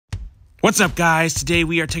What's up, guys? Today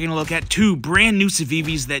we are taking a look at two brand new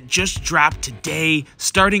Civivis that just dropped today,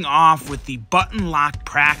 starting off with the button lock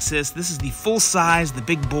Praxis. This is the full size, the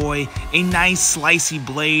big boy, a nice slicey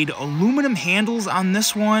blade, aluminum handles on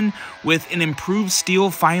this one with an improved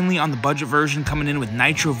steel finally on the budget version, coming in with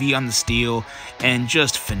Nitro V on the steel, and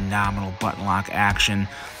just phenomenal button lock action.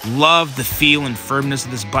 Love the feel and firmness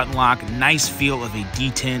of this button lock, nice feel of a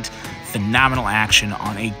detent, phenomenal action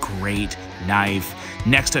on a great knife.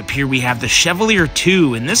 Next up here we have the Chevalier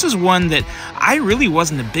 2, and this is one that I really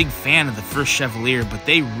wasn't a big fan of the first Chevalier, but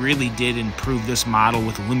they really did improve this model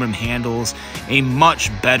with aluminum handles, a much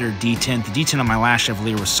better detent. The detent on my last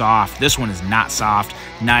Chevalier was soft. This one is not soft.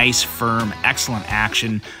 Nice, firm, excellent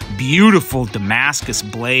action, beautiful Damascus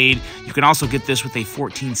blade. You can also get this with a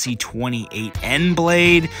 14C28N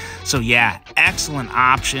blade. So yeah, excellent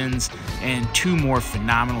options, and two more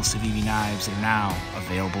phenomenal Civivi knives are now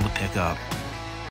available to pick up.